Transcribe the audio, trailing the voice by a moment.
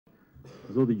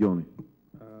Zoti Gjoni.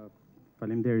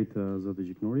 Faleminderit zoti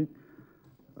Gjiknuri.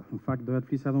 Në fakt doja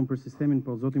të flisja edhe unë për sistemin,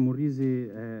 po zoti Murrizi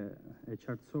e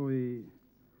qartësoi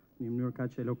në një mënyrë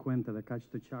kaq elokuente dhe kaq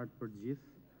të qartë për gjithë,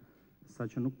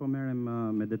 saqë nuk po merrem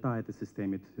me detajet e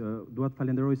sistemit. Dua të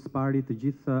falenderoj së pari të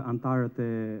gjithë anëtarët e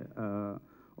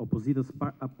opozitës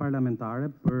parlamentare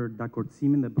për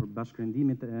dakordsimin dhe për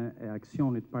bashkërendimin e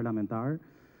aksionit parlamentar,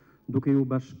 duke ju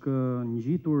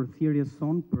bashkëngjitur thirrjes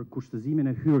son për kushtëzimin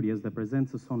e hyrjes dhe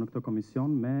prezencës son në këtë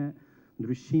komision me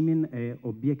ndryshimin e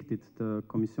objektit të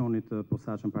Komisionit të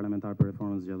Posaçëm Parlamentar për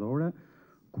Reformën Zgjedhore,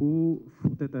 ku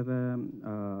futet edhe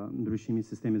ndryshimi i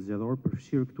sistemit zgjedhor.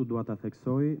 Përfshirë këtu dua ta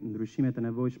theksoj ndryshimet e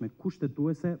nevojshme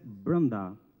kushtetuese brenda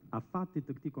afatit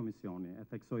të këtij komisioni. E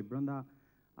theksoj brenda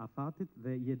afatit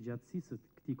dhe jetëgjatësisë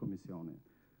të këtij komisioni.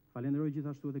 Falenderoj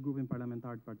gjithashtu edhe grupin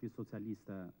parlamentar të Partisë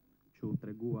Socialiste që u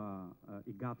tregua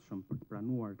i gatshëm për të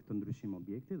pranuar këtë ndryshim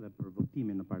objekti dhe për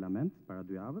votimin në parlament para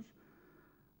 2 javësh.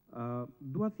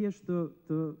 Dua thjesht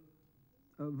të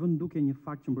vënë duke një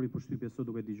fakt që më bëri përshtypje sot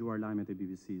duke dëgjuar lajmet e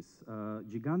BBC-s.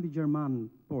 Giganti gjerman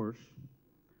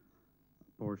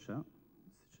Porsche,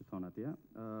 siç e thon atje,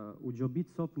 u gjobit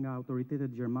sot nga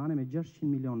autoritetet gjermane me 600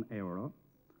 milion euro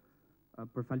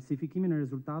për falsifikimin e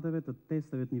rezultateve të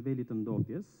testeve të nivelit të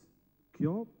ndotjes.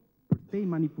 Kjo përtej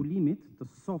manipulimit të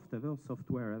softeve ose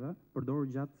softwareve përdorur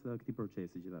gjatë këtij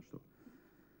procesi gjithashtu.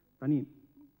 Tani,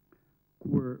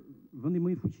 kur vendi më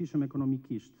i fuqishëm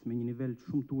ekonomikisht me një nivel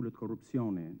shumë të ulët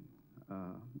korrupsioni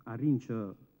arrin që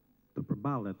të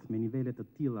përballet me nivele të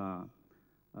tilla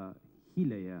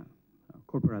hileje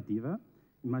korporative,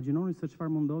 imagjinoni se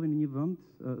çfarë mund ndodhi në një vend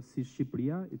si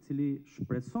Shqipëria, i cili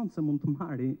shpreson se mund të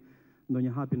marrë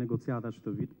ndonjë hapi negociatash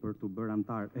këtë vit për të bërë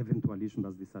antar eventualisht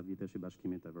mbas disa vitesh i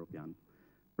Bashkimit Evropian.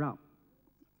 Pra,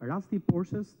 rasti i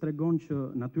Porsches tregon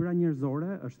që natyra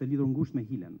njerëzore është e lidhur ngushtë me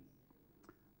hilen.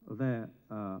 Dhe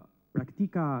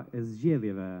praktika e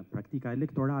zgjedhjeve, praktika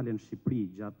elektorale në Shqipëri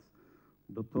gjatë,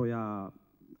 do të thoja,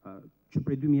 që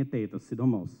prej 2008-s,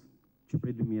 sidomos, që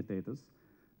prej 2008-s,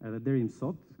 edhe deri më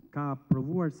sot, ka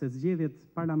provuar se zgjedhjet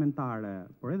parlamentare,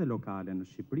 por edhe lokale në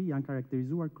Shqipëri janë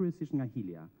karakterizuar kryesisht nga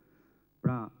hilja.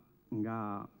 Pra, nga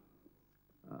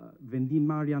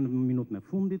vendimmarrja në minutën e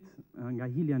fundit, nga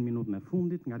hilja në minutën e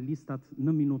fundit, nga listat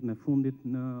në minutën e fundit,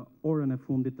 në orën e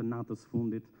fundit të natës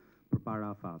fundit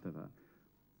përpara afateve.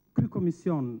 Ky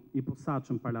komision i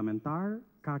posaçëm parlamentar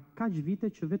ka kaq vite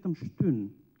që vetëm shtyn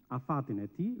afatin e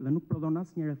tij dhe nuk prodhon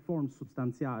asnjë reformë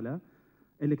substanciale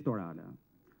elektorale.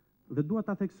 Dhe dua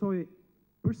ta theksoj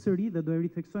përsëri dhe do e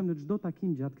ritheksojmë në çdo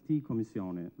takim gjatë këtij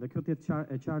komisioni. Dhe kjo të jetë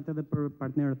e qartë edhe për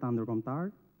partnerët tanë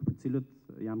ndërkombëtar, për cilët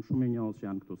jam shumë mirënjohës që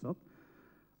janë këtu sot.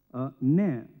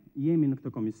 Ne jemi në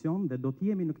këtë komision dhe do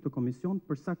të jemi në këtë komision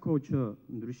për sa kohë që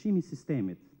ndryshimi i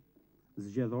sistemit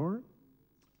zgjedhor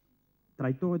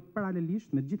trajtohet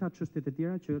paralelisht me gjitha çështjet e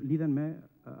tjera që lidhen me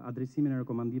adresimin e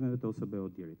rekomandimeve të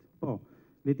OSBE-ODIHR-it. Po,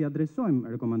 le t'i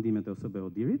adresojmë rekomandimet e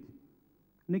OSBE-ODIHR-it.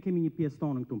 Ne kemi një pjesë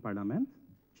tonë këtu në parlament.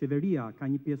 Qeveria ka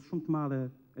një pjesë shumë të madhe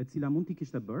e cila mund t'i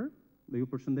kishte bërë, dhe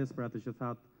ju përshëndes për atë që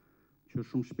thatë që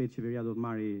shumë shpejt qeveria do të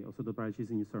marri ose do të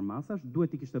paraqisë një sër masash,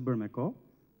 duhet t'i kishte bërë me kohë,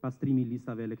 pastrimi i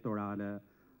listave elektorale,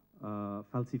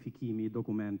 falsifikimi i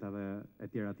dokumentave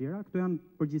etj. Këto janë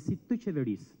përgjegjësi të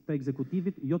qeverisë, të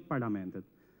ekzekutivit, jo të parlamentit.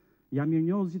 Jam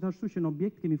mirënjohës gjithashtu që në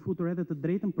objekt kemi futur edhe të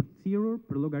drejtën për të thirrur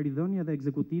për llogaridhënie dhe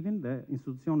ekzekutivin dhe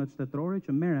institucionet shtetërore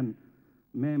që merren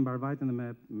me mbarvajtjen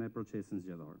dhe me procesin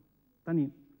zgjedhor. Tani,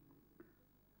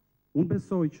 unë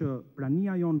besoj që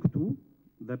prania jonë këtu,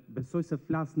 dhe besoj se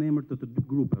flas në emër të dy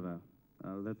grupeve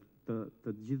dhe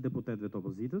të gjithë deputetëve të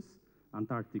opozitës,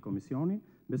 antarë këtij komisioni,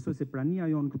 besoj se prania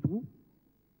jonë këtu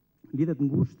lidhet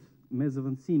ngushtë me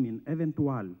zëvendësimin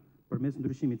eventual përmes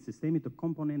ndryshimit të sistemit të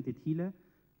komponentit hile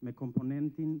me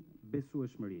komponentin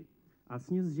besueshmëri.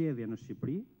 Asnjë zgjedhje në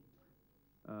Shqipëri,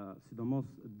 sidomos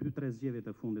 2-3 zgjedhjet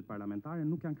e fundit parlamentare,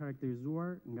 nuk janë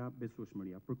karakterizuar nga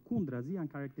besueshmëria. Përkundrazi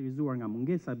janë karakterizuar nga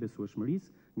mungesa e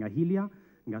besueshmërisë, nga hilja,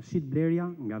 nga shitblerja,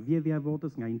 nga vjedhja e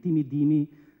votës, nga intimidimi,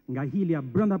 nga hilja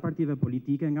brenda partive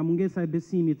politike, nga mungesa e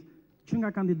besimit që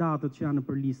nga kandidatët që janë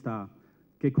për lista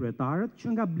ke kryetarët,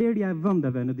 që nga blerja e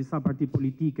vendeve në disa parti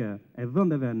politike e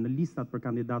vendeve në listat për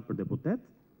kandidat për deputet,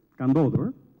 ka ndodhur,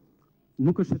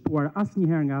 nuk është hetuar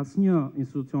asnjëherë nga asnjë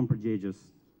institucion përgjegjës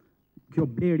kjo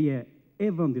blerje e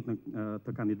vendit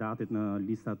të kandidatit në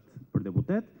listat për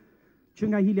deputet, që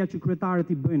nga hilja që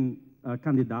kryetarët i bëjnë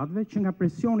kandidatëve, që nga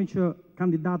presioni që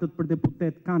kandidatët për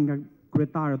deputet kanë nga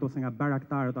kryetarët ose nga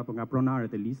baraktarët apo nga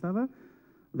pronarët e listave,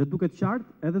 dhe duket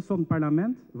qartë, edhe sot në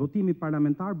parlament, votimi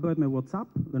parlamentar bëhet me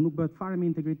WhatsApp dhe nuk bëhet fare me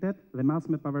integritet dhe me as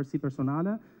me pavarësi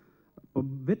personale, po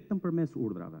vetëm përmes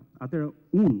urdhrave. Atëherë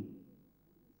unë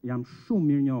jam shumë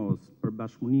mirënjohës për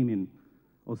bashkëpunimin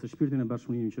ose shpirtin e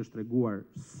bashkëpunimit që është treguar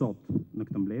sot në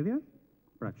këtë mbledhje,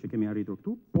 pra që kemi arritur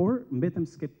këtu, por mbetem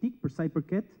skeptik për sa i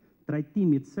përket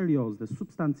trajtimit serioz dhe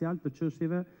substancial të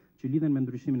çështjeve që lidhen me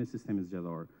ndryshimin e sistemit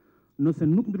zgjedhor. Nëse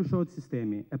nuk ndryshohet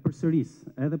sistemi, e përsëris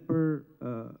edhe për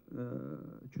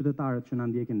qytetarët që na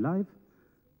ndjekin live,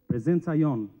 prezenca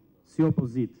jon si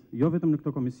opozit, jo vetëm në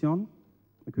këtë komision,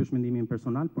 dhe ky është mendimi im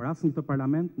personal, por as në këtë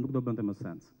parlament nuk do bënte më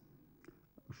sens.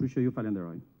 Kështu që ju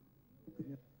falenderoj.